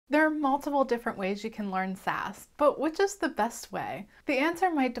There are multiple different ways you can learn SAS, but which is the best way? The answer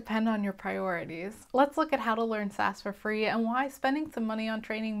might depend on your priorities. Let's look at how to learn SAS for free and why spending some money on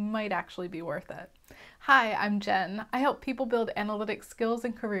training might actually be worth it. Hi, I'm Jen. I help people build analytics skills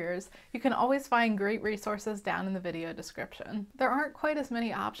and careers. You can always find great resources down in the video description. There aren't quite as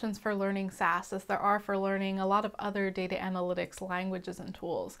many options for learning SAS as there are for learning a lot of other data analytics languages and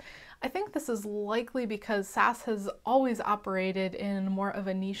tools. I think this is likely because SAS has always operated in more of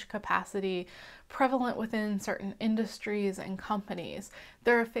a niche capacity, prevalent within certain industries and companies.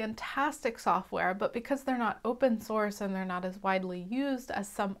 They're a fantastic software, but because they're not open source and they're not as widely used as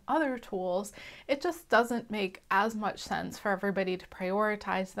some other tools, it just doesn't make as much sense for everybody to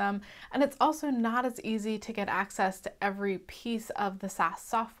prioritize them. And it's also not as easy to get access to every piece of the SAS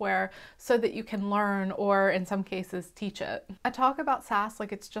software so that you can learn, or in some cases teach it. I talk about SAS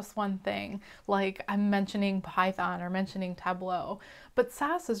like it's just one thing, like I'm mentioning Python or mentioning Tableau, but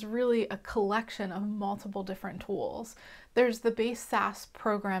SAS is really a collection of multiple different tools. There's the base SAS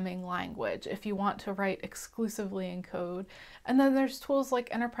programming language if you want to write exclusively in code. And then there's tools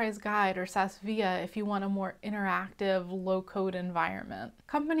like Enterprise Guide or SAS Via if you want a more interactive, low-code environment.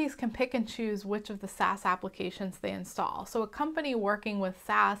 Companies can pick and choose which of the SAS applications they install. So a company working with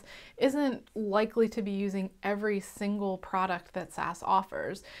SAS isn't likely to be using every single product that SAS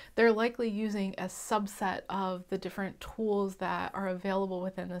offers. They're likely using a subset of the different tools that are available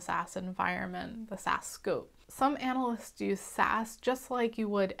within the SAS environment, the SAS scope. Some analysts use SAS just like you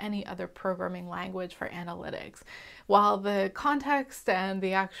would any other programming language for analytics. While the context and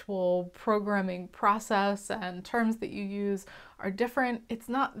the actual programming process and terms that you use are different, it's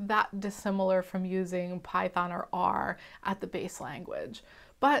not that dissimilar from using Python or R at the base language.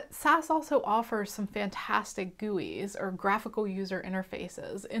 But SAS also offers some fantastic GUIs, or graphical user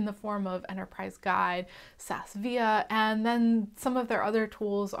interfaces, in the form of Enterprise Guide, SAS Via, and then some of their other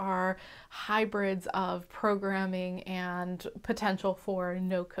tools are hybrids of programming and potential for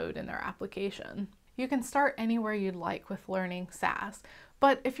no code in their application. You can start anywhere you'd like with learning SAS,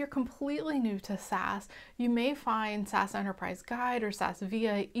 but if you're completely new to SAS, you may find SAS Enterprise Guide or SAS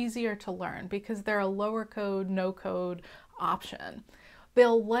Via easier to learn because they're a lower code, no code option.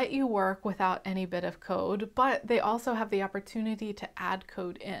 They'll let you work without any bit of code, but they also have the opportunity to add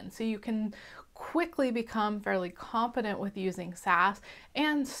code in. So you can quickly become fairly competent with using SAS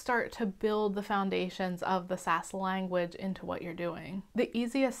and start to build the foundations of the SAS language into what you're doing. The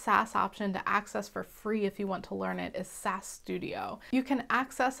easiest SAS option to access for free if you want to learn it is SAS Studio. You can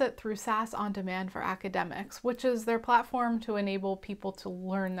access it through SAS On Demand for Academics, which is their platform to enable people to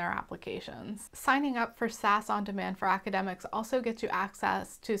learn their applications. Signing up for SAS On Demand for Academics also gets you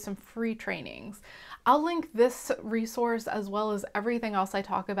access to some free trainings. I'll link this resource as well as everything else I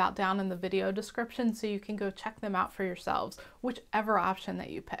talk about down in the video description so you can go check them out for yourselves, whichever option that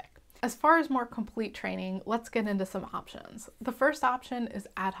you pick. As far as more complete training, let's get into some options. The first option is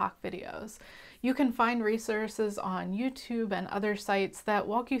ad hoc videos. You can find resources on YouTube and other sites that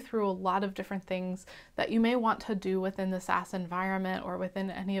walk you through a lot of different things that you may want to do within the SAS environment or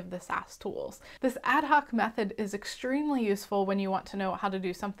within any of the SAS tools. This ad hoc method is extremely useful when you want to know how to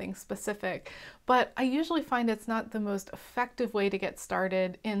do something specific, but I usually find it's not the most effective way to get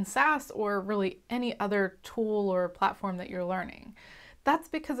started in SAS or really any other tool or platform that you're learning. That's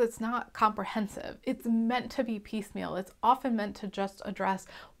because it's not comprehensive. It's meant to be piecemeal. It's often meant to just address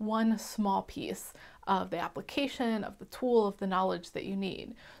one small piece of the application, of the tool, of the knowledge that you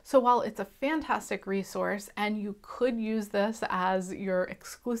need. So while it's a fantastic resource and you could use this as your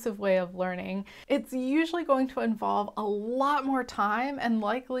exclusive way of learning, it's usually going to involve a lot more time and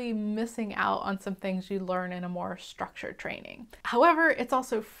likely missing out on some things you learn in a more structured training. However, it's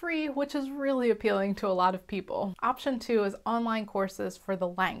also free, which is really appealing to a lot of people. Option 2 is online courses for the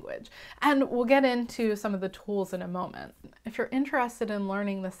language, and we'll get into some of the tools in a moment. If you're interested in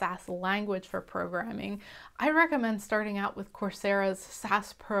learning the SAS language for programming, I recommend starting out with Coursera's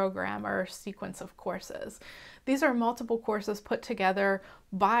SAS Programmer sequence of courses. These are multiple courses put together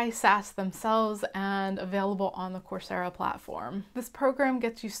by SAS themselves and available on the Coursera platform. This program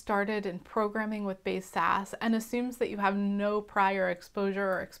gets you started in programming with base SAS and assumes that you have no prior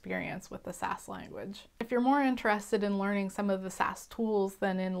exposure or experience with the SAS language. If you're more interested in learning some of the SAS tools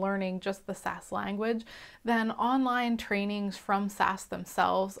than in learning just the SAS language, then online trainings from SAS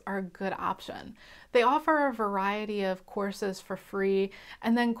themselves are a good option. They offer a variety of courses for free,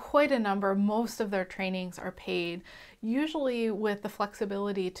 and then quite a number, most of their trainings are paid, usually with the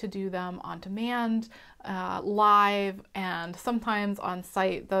flexibility to do them on demand, live, and sometimes on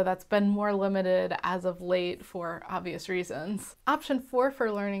site, though that's been more limited as of late for obvious reasons. Option 4 for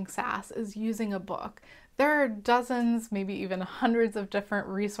learning SAS is using a book. There are dozens, maybe even hundreds of different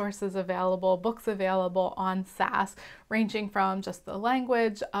resources available, books available on SAS, ranging from just the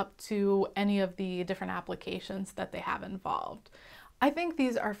language up to any of the different applications that they have involved. I think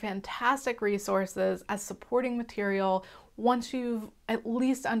these are fantastic resources as supporting material once you've at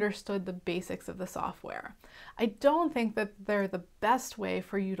least understood the basics of the software. I don't think that they're the best way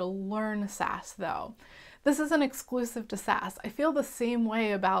for you to learn SAS though. This isn't exclusive to SAS. I feel the same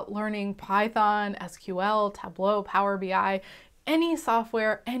way about learning Python, SQL, Tableau, Power BI, any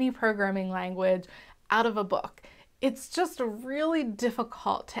software, any programming language out of a book. It's just really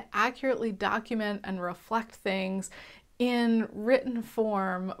difficult to accurately document and reflect things in written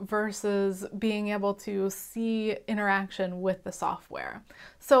form versus being able to see interaction with the software.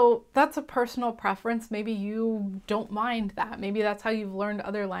 So that's a personal preference. Maybe you don't mind that. Maybe that's how you've learned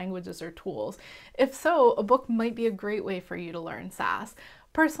other languages or tools. If so, a book might be a great way for you to learn SAS.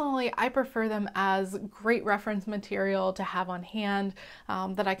 Personally, I prefer them as great reference material to have on hand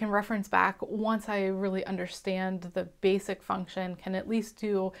that I can reference back once I really understand the basic function, can at least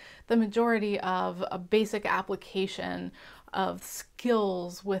do the majority of a basic application of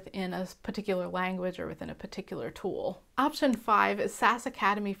skills within a particular language or within a particular tool. Option 5 is SAS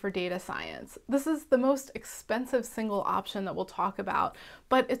Academy for Data Science. This is the most expensive single option that we'll talk about,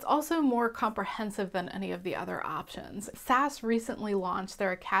 but it's also more comprehensive than any of the other options. SAS recently launched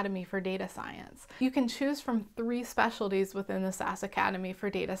their Academy for Data Science. You can choose from 3 specialties within the SAS Academy for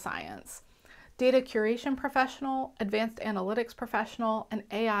Data Science: Data Curation Professional, Advanced Analytics Professional, and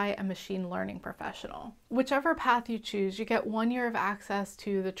AI and Machine Learning Professional. Whichever path you choose, you get 1 year of access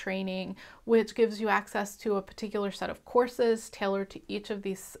to the training, which gives you access to a particular set of courses tailored to each of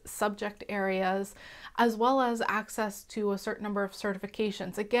these subject areas, as well as access to a certain number of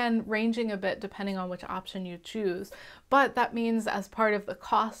certifications, again, ranging a bit depending on which option you choose. But that means as part of the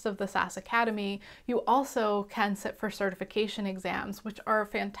cost of the SAS Academy, you also can sit for certification exams, which are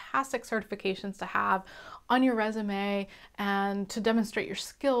fantastic certifications to have on your resume and to demonstrate your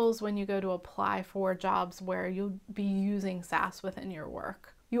skills when you go to apply for jobs where you'll be using SAS within your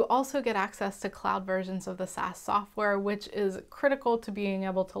work. You also get access to cloud versions of the SAS software, which is critical to being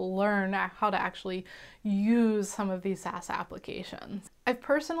able to learn how to actually use some of these SAS applications. I've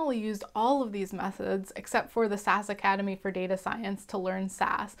personally used all of these methods except for the SAS Academy for Data Science to learn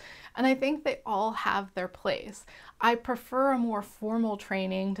SAS, and I think they all have their place. I prefer a more formal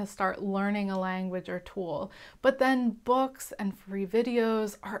training to start learning a language or tool, but then books and free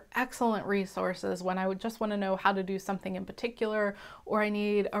videos are excellent resources when I would just want to know how to do something in particular, or I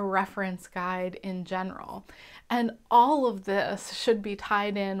need a reference guide in general. And all of this should be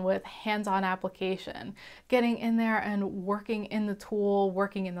tied in with hands-on application, getting in there and working in the tool,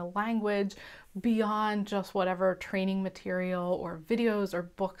 working in the language, beyond just whatever training material or videos or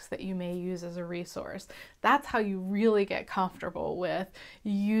books that you may use as a resource. That's how you really get comfortable with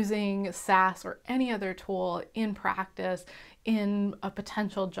using SAS or any other tool in practice in a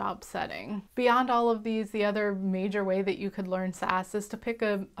potential job setting. Beyond all of these, the other major way that you could learn SAS is to pick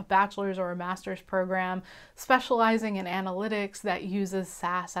a bachelor's or a master's program specializing in analytics that uses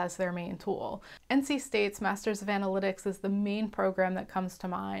SAS as their main tool. NC State's Masters of Analytics is the main program that comes to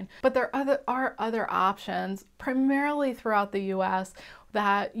mind, but there are other options, primarily throughout the US,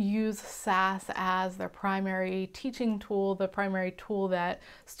 that use SAS as their primary teaching tool, the primary tool that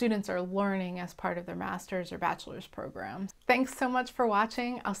students are learning as part of their master's or bachelor's programs. Thanks so much for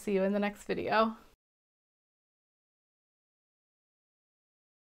watching. I'll see you in the next video.